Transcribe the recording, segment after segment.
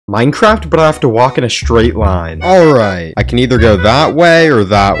Minecraft, but I have to walk in a straight line. Alright, I can either go that way or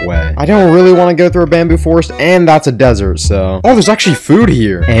that way. I don't really want to go through a bamboo forest, and that's a desert, so... Oh, there's actually food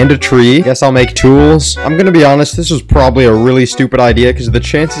here. And a tree. Guess I'll make tools. I'm gonna be honest, this was probably a really stupid idea, because the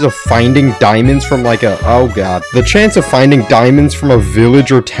chances of finding diamonds from like a... Oh god. The chance of finding diamonds from a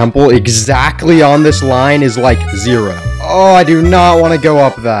village or temple exactly on this line is like 0. Oh, I do not want to go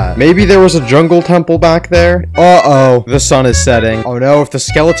up that. Maybe there was a jungle temple back there? Uh-oh. The sun is setting. Oh no, if the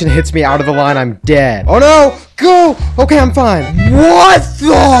skeleton hits me out of the line, I'm dead. Oh no! Go! Okay, I'm fine. What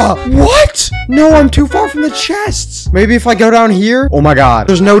the? What? No, I'm too far from the chests. Maybe if I go down here? Oh my god.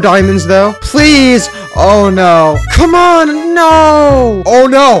 There's no diamonds though. Please! Oh no. Come on! No! Oh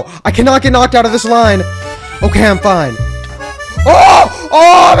no! I cannot get knocked out of this line. Okay, I'm fine. Oh!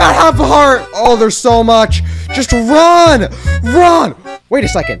 Oh, I'm at half a heart! Oh, there's so much. Just run! Run! Wait a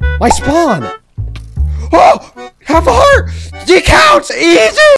second. My spawn! Oh! Half a heart! It counts! Easy!